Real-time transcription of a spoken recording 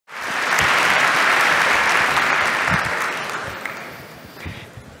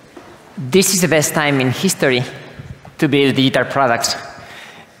This is the best time in history to build digital products.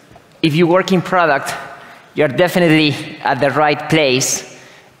 If you work in product, you're definitely at the right place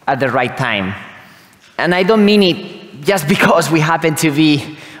at the right time. And I don't mean it just because we happen to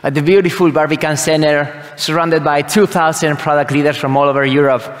be at the beautiful Barbican Center, surrounded by 2,000 product leaders from all over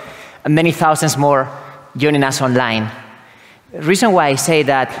Europe, and many thousands more joining us online. The reason why I say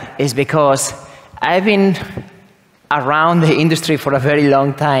that is because I've been around the industry for a very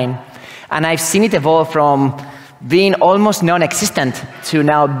long time, and I've seen it evolve from being almost non-existent to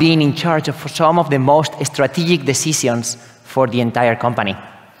now being in charge of some of the most strategic decisions for the entire company.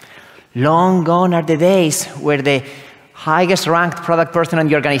 Long gone are the days where the highest ranked product person in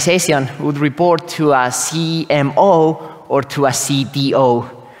the organization would report to a CMO or to a CTO.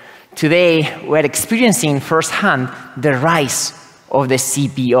 Today, we're experiencing firsthand the rise of the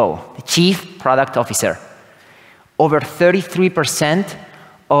CPO, the Chief Product Officer. Over 33%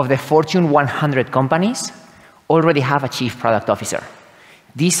 of the Fortune 100 companies already have a Chief Product Officer.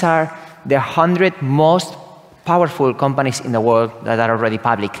 These are the 100 most powerful companies in the world that are already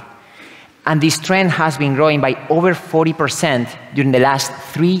public. And this trend has been growing by over 40% during the last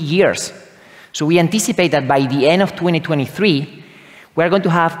 3 years. So we anticipate that by the end of 2023, we're going to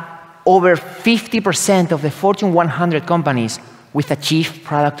have over 50% of the Fortune 100 companies with a Chief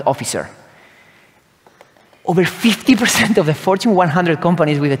Product Officer. Over 50% of the Fortune 100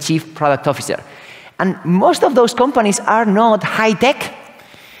 companies with a Chief Product Officer. And most of those companies are not high-tech.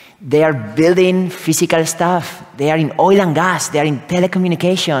 They are building physical stuff. They are in oil and gas. They are in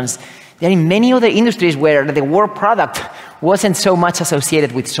telecommunications. They are in many other industries where the word product wasn't so much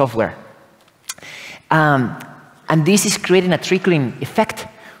associated with software. And this is creating a trickling effect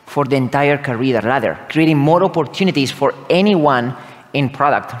for the entire career ladder, creating more opportunities for anyone in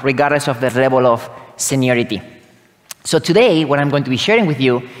product, regardless of the level of seniority. So today, what I'm going to be sharing with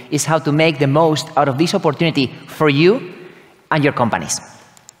you is how to make the most out of this opportunity for you and your companies.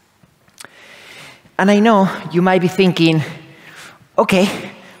 And I know you might be thinking, okay,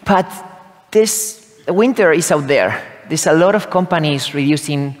 but this winter is out there. There's a lot of companies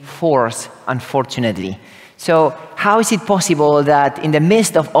reducing force, unfortunately. So how is it possible that in the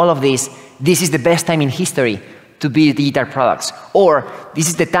midst of all of this, this is the best time in history to build digital products? Or this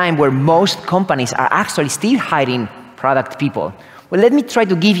is the time where most companies are actually still hiring product people? Well, let me try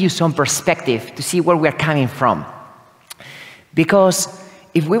to give you some perspective to see where we're coming from. Because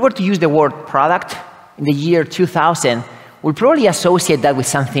if we were to use the word product in the year 2000, we'll probably associate that with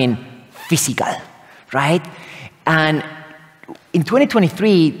something physical, right? And in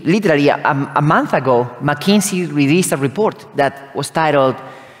 2023, literally a month ago, McKinsey released a report that was titled,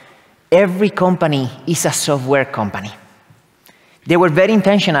 "Every company is a software company." They were very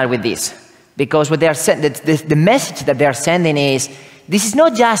intentional with this, because what they are the message that they are sending is, this is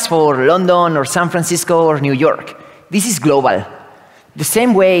not just for London or San Francisco or New York. This is global. The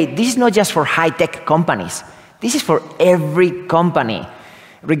same way, this is not just for high-tech companies. This is for every company,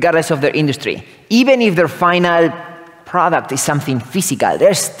 regardless of their industry. Even if their final product is something physical,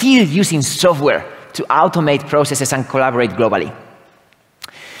 they're still using software to automate processes and collaborate globally.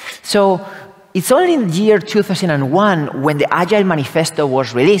 So it's only in the year 2001 when the Agile Manifesto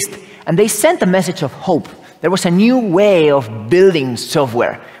was released, and they sent a message of hope. There was a new way of building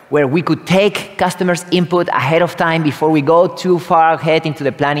software where we could take customers' input ahead of time before we go too far ahead into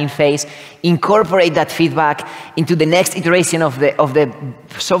the planning phase, incorporate that feedback into the next iteration of the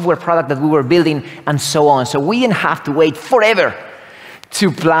software product that we were building, and so on. So we didn't have to wait forever to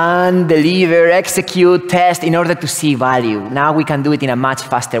plan, deliver, execute, test in order to see value. Now we can do it in a much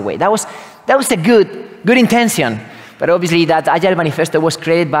faster way. That was a good intention, but obviously that Agile Manifesto was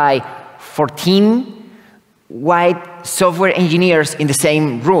created by 14 white software engineers in the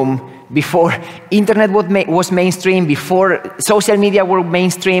same room before internet was mainstream, before social media were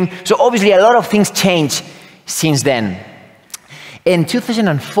mainstream. So obviously a lot of things changed since then. In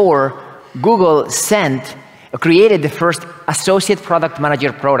 2004, Google created the first Associate Product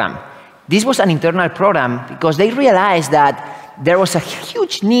Manager program. This was an internal program because they realized that there was a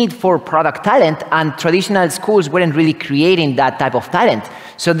huge need for product talent, and traditional schools weren't really creating that type of talent.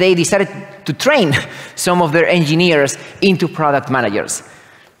 So they decided to train some of their engineers into product managers.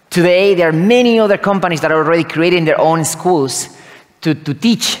 Today, there are many other companies that are already creating their own schools to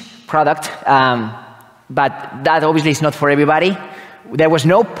teach product, but that obviously is not for everybody. There was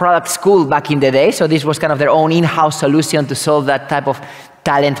no product school back in the day, so this was kind of their own in-house solution to solve that type of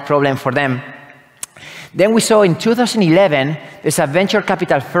talent problem for them. Then we saw in 2011, there's a venture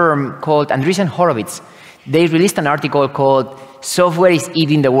capital firm called Andreessen Horowitz. They released an article called "Software is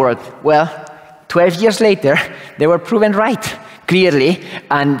Eating the World." Well, 12 years later, they were proven right, clearly,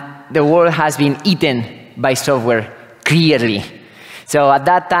 and the world has been eaten by software, clearly. So at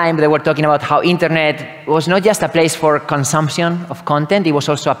that time, they were talking about how internet was not just a place for consumption of content, it was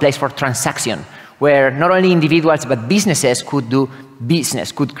also a place for transaction, where not only individuals but businesses could do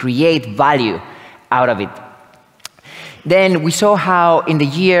business, could create value out of it. Then we saw how in the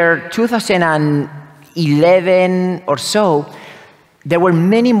year 2011 or so, there were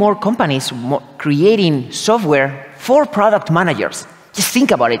many more companies creating software for product managers. Just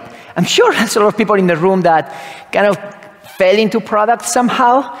think about it. I'm sure there's a lot of people in the room that kind of fell into product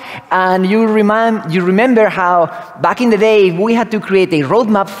somehow, and you remember how back in the day we had to create a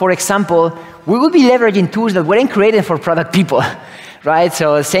roadmap. For example, we would be leveraging tools that weren't created for product people, right?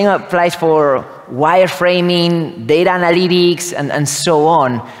 So the same applies for wireframing, data analytics, and so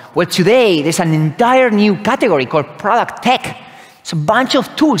on. Well, today there's an entire new category called product tech. It's a bunch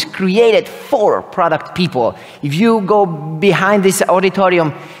of tools created for product people. If you go behind this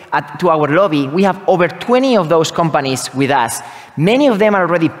auditorium to our lobby, we have over 20 of those companies with us. Many of them are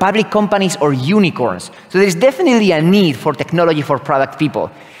already public companies or unicorns. So there's definitely a need for technology for product people.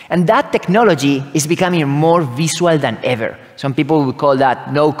 And that technology is becoming more visual than ever. Some people would call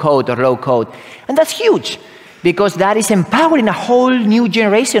that no code or low code. And that's huge, because that is empowering a whole new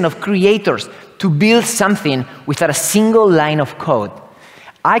generation of creators to build something without a single line of code.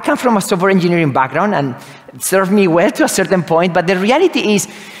 I come from a software engineering background, and it served me well to a certain point, but the reality is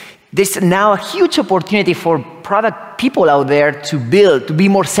there's now a huge opportunity for product people out there to build, to be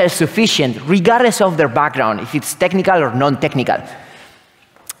more self-sufficient, regardless of their background, if it's technical or non-technical.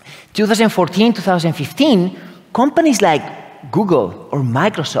 2014, 2015, companies like Google or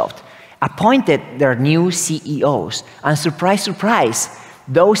Microsoft appointed their new CEOs, and surprise, surprise,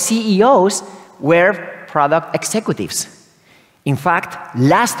 those CEOs were product executives. In fact,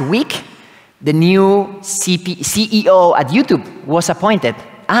 last week, the new CEO at YouTube was appointed,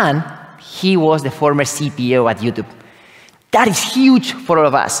 and he was the former CPO at YouTube. That is huge for all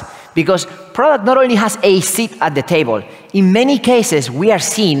of us, because product not only has a seat at the table, in many cases, we are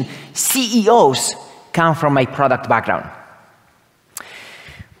seeing CEOs come from a product background.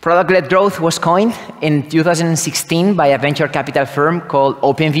 Product-led growth was coined in 2016 by a venture capital firm called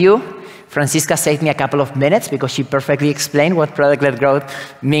OpenView. Francisca saved me a couple of minutes because she perfectly explained what product-led growth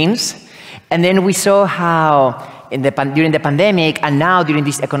means. And then we saw how during the pandemic and now during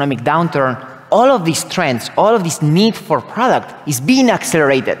this economic downturn, all of these trends, all of this need for product is being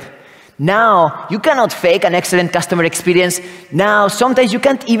accelerated. Now, you cannot fake an excellent customer experience. Now, sometimes you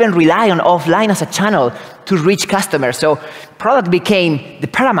can't even rely on offline as a channel to reach customers. So product became the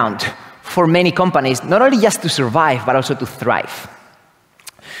paramount for many companies, not only just to survive, but also to thrive.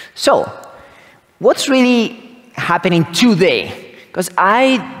 So, what's really happening today? Because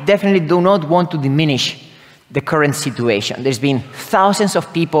I definitely do not want to diminish the current situation. There's been thousands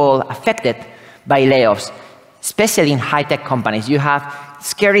of people affected by layoffs, especially in high-tech companies. You have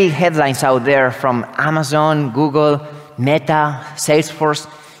scary headlines out there from Amazon, Google, Meta, Salesforce,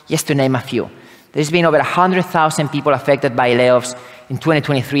 just to name a few. There's been over 100,000 people affected by layoffs in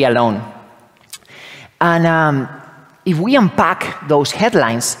 2023 alone. And if we unpack those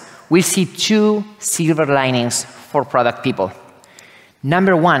headlines, we'll see two silver linings for product people.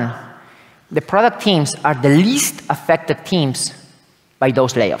 Number one, the product teams are the least affected teams by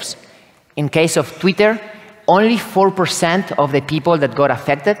those layoffs. In case of Twitter, only 4% of the people that got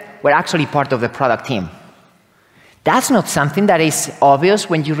affected were actually part of the product team. That's not something that is obvious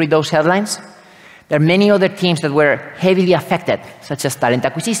when you read those headlines. There are many other teams that were heavily affected, such as talent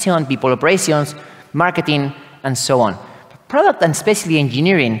acquisition, people operations, marketing, and so on. Product and especially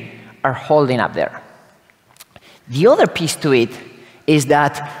engineering are holding up there. The other piece to it is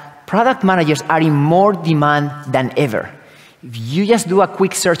that product managers are in more demand than ever. If you just do a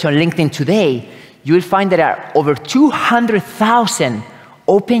quick search on LinkedIn today, you will find there are over 200,000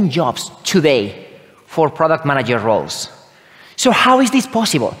 open jobs today for product manager roles. So how is this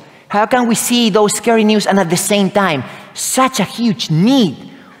possible? How can we see those scary news and at the same time, such a huge need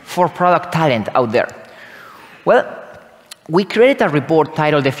for product talent out there? Well, we created a report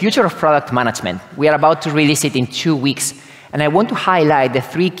titled The Future of Product Management. We are about to release it in 2 weeks, and I want to highlight the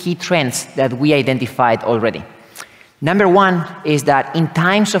 3 key trends that we identified already. Number one is that in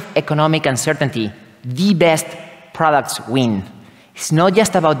times of economic uncertainty, the best products win. It's not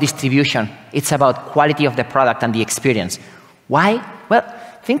just about distribution, it's about quality of the product and the experience. Why? Well,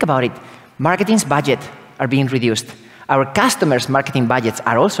 think about it. Marketing's budget are being reduced. Our customers' marketing budgets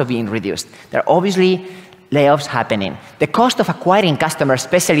are also being reduced. There are obviously layoffs happening. The cost of acquiring customers,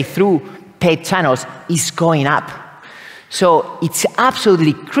 especially through paid channels, is going up. So it's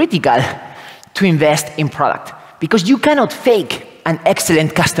absolutely critical to invest in product, because you cannot fake an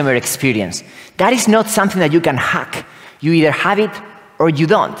excellent customer experience. That is not something that you can hack. You either have it or you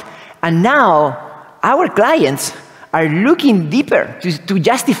don't. And now, our clients are looking deeper to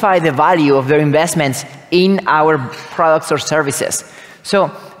justify the value of their investments in our products or services.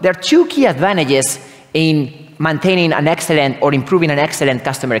 So there are two key advantages in maintaining an excellent or improving an excellent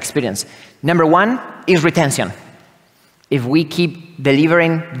customer experience. Number one is retention. If we keep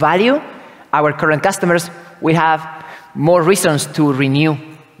delivering value, our current customers will have more reasons to renew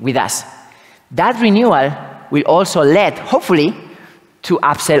with us. That renewal will also lead, hopefully, to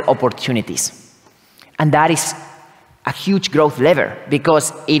upsell opportunities. And that is a huge growth lever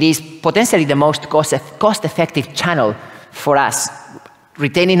because it is potentially the most cost-effective channel for us,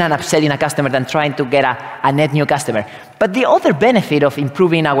 retaining and upselling a customer than trying to get a net new customer. But the other benefit of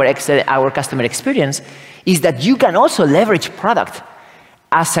improving our customer experience is that you can also leverage product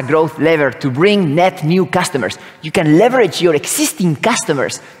as a growth lever to bring net new customers. You can leverage your existing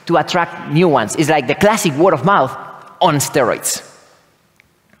customers to attract new ones. It's like the classic word of mouth on steroids.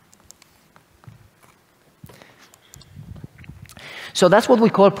 So that's what we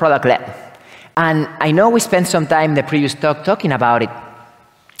call product-led. And I know we spent some time in the previous talk talking about it.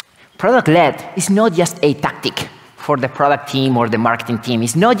 Product-led is not just a tactic for the product team or the marketing team.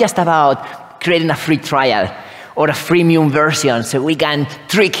 It's not just about creating a free trial or a freemium version so we can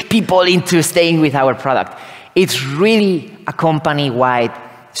trick people into staying with our product. It's really a company-wide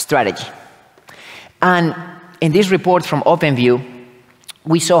strategy. And in this report from OpenView,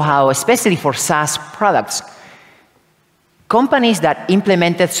 we saw how, especially for SaaS products, companies that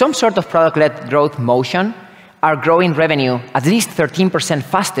implemented some sort of product-led growth motion are growing revenue at least 13%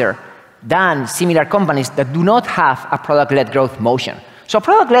 faster than similar companies that do not have a product-led growth motion. So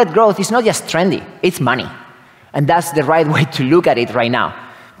product-led growth is not just trendy, it's money. And that's the right way to look at it right now.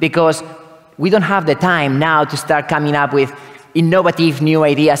 Because we don't have the time now to start coming up with innovative new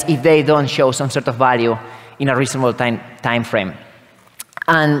ideas if they don't show some sort of value in a reasonable time frame.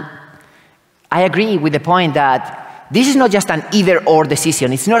 And I agree with the point that this is not just an either-or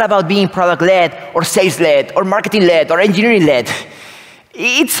decision. It's not about being product-led or sales-led or marketing-led or engineering-led.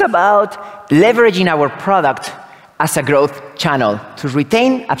 It's about leveraging our product as a growth channel to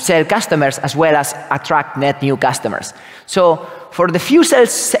retain, upsell customers as well as attract net new customers. So for the few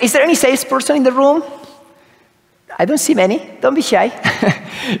sales, is there any salesperson in the room? I don't see many. Don't be shy.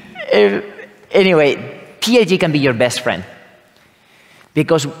 Anyway, PLG can be your best friend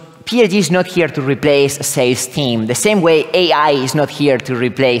because PLG is not here to replace a sales team, the same way AI is not here to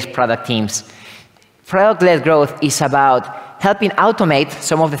replace product teams. Product-led growth is about helping automate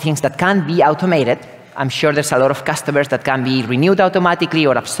some of the things that can be automated. I'm sure there's a lot of customers that can be renewed automatically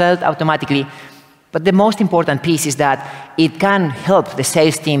or upsold automatically, but the most important piece is that it can help the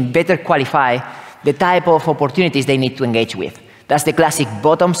sales team better qualify the type of opportunities they need to engage with. That's the classic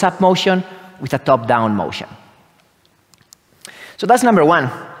bottoms-up motion with a top-down motion. So that's number one.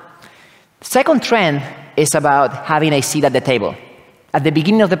 Second trend is about having a seat at the table. At the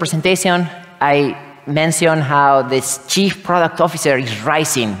beginning of the presentation, I mentioned how this chief product officer is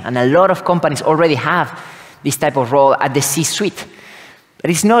rising, and a lot of companies already have this type of role at the C-suite.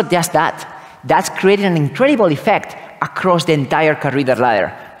 But it's not just that. That's creating an incredible effect across the entire career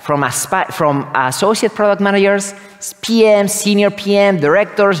ladder, from associate product managers, PMs, senior PM,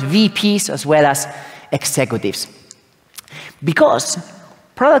 directors, VPs, as well as executives. Because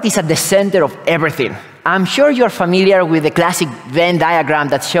product is at the center of everything. I'm sure you're familiar with the classic Venn diagram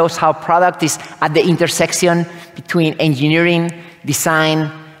that shows how product is at the intersection between engineering,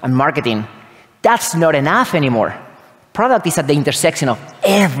 design, and marketing. That's not enough anymore. Product is at the intersection of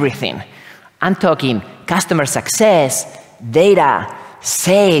everything. I'm talking customer success, data,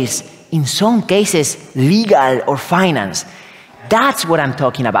 sales, in some cases, legal or finance. That's what I'm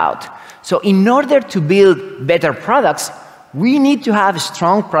talking about. So in order to build better products, we need to have a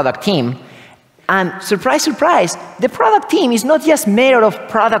strong product team. And surprise, surprise, the product team is not just made out of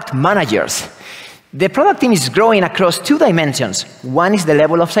product managers. The product team is growing across two dimensions. One is the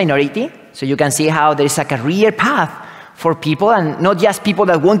level of seniority. So you can see how there is a career path for people, and not just people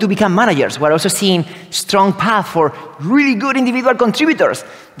that want to become managers. We're also seeing strong path for really good individual contributors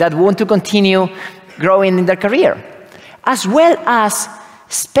that want to continue growing in their career, as well as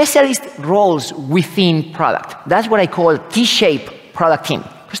specialist roles within product. That's what I call T-shaped product team.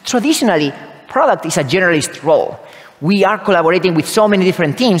 Because traditionally, product is a generalist role. We are collaborating with so many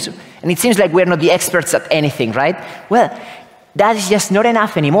different teams, and it seems like we're not the experts at anything, right? Well, that is just not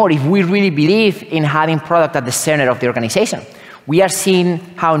enough anymore if we really believe in having product at the center of the organization. We are seeing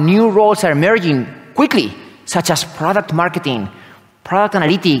how new roles are emerging quickly, such as product marketing, product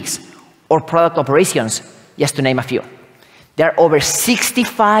analytics, or product operations, just to name a few. There are over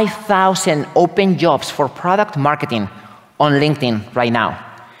 65,000 open jobs for product marketing on LinkedIn right now.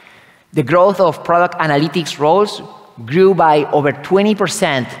 The growth of product analytics roles grew by over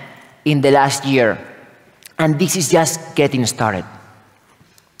 20% in the last year. And this is just getting started.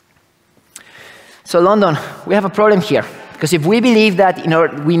 So London, we have a problem here. Because if we believe that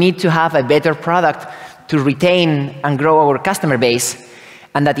we need to have a better product to retain and grow our customer base,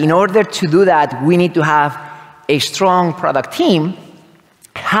 and that in order to do that, we need to have a strong product team,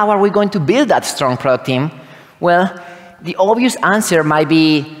 how are we going to build that strong product team? Well, the obvious answer might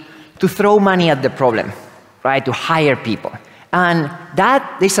be to throw money at the problem, right? To hire people. And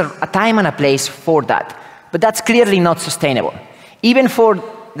there's a time and a place for that. But that's clearly not sustainable. Even for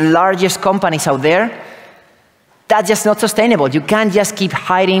the largest companies out there, that's just not sustainable. You can't just keep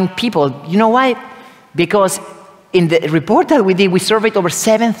hiring people. You know why? Because in the report that we did, we surveyed over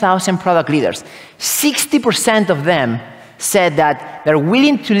 7,000 product leaders. 60% of them said that they're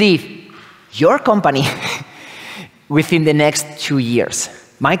willing to leave your company within the next 2 years.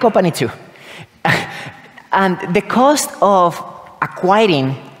 My company too. And the cost of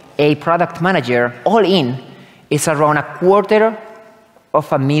acquiring a product manager all in is around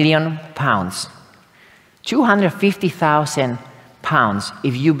 £250,000. £250,000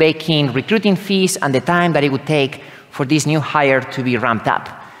 if you bake in recruiting fees and the time that it would take for this new hire to be ramped up.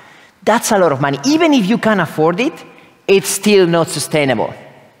 That's a lot of money. Even if you can afford it, it's still not sustainable.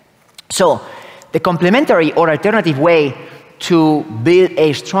 So the complementary or alternative way to build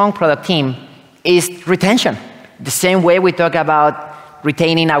a strong product team is retention. The same way we talk about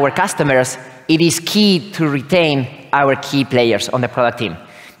retaining our customers, it is key to retain our key players on the product team.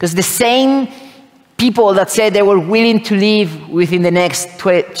 Because the same people that said they were willing to leave within the next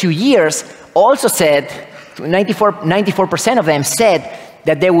 2 years also said, 94% of them said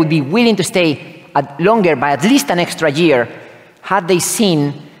that they would be willing to stay longer by at least an extra year had they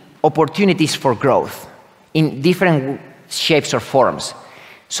seen opportunities for growth in different shapes or forms.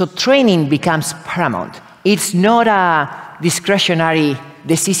 So training becomes paramount. It's not a discretionary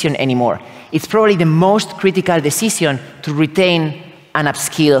decision anymore. It's probably the most critical decision to retain and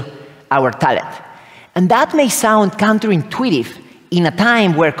upskill our talent. And that may sound counterintuitive in a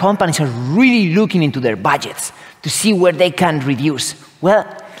time where companies are really looking into their budgets to see where they can reduce. Well,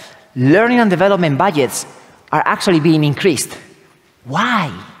 learning and development budgets are actually being increased. Why?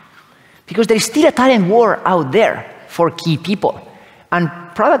 Because there is still a talent war out there for key people. And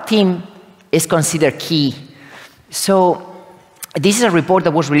product team is considered key. So this is a report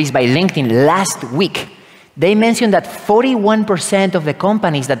that was released by LinkedIn last week. They mentioned that 41% of the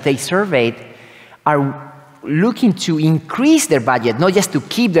companies that they surveyed are looking to increase their budget, not just to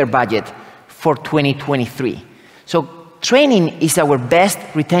keep their budget for 2023. So training is our best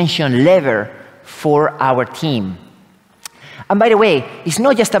retention lever for our team. And by the way, it's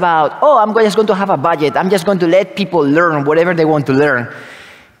not just about, oh, I'm just going to have a budget. I'm just going to let people learn whatever they want to learn.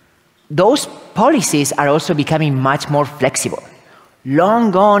 Those policies are also becoming much more flexible. Long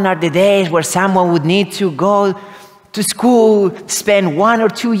gone are the days where someone would need to go to school, spend 1 or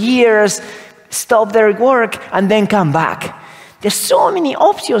 2 years, stop their work, and then come back. There's so many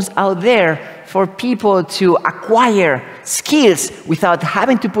options out there for people to acquire skills without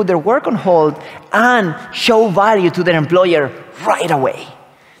having to put their work on hold and show value to their employer right away.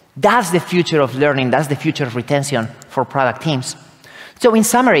 That's the future of learning. That's the future of retention for product teams. So in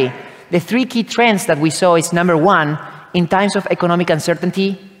summary, the 3 key trends that we saw is number 1, in times of economic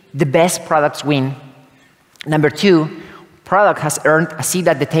uncertainty, the best products win. Number 2, product has earned a seat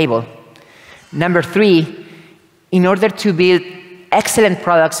at the table. Number 3, in order to build excellent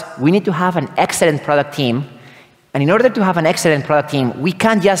products, we need to have an excellent product team. And in order to have an excellent product team, we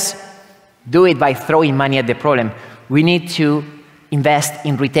can't just do it by throwing money at the problem. We need to invest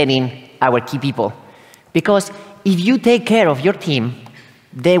in retaining our key people. Because if you take care of your team,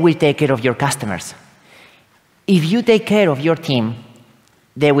 they will take care of your customers. If you take care of your team,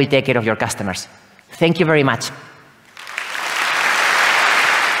 they will take care of your customers. Thank you very much.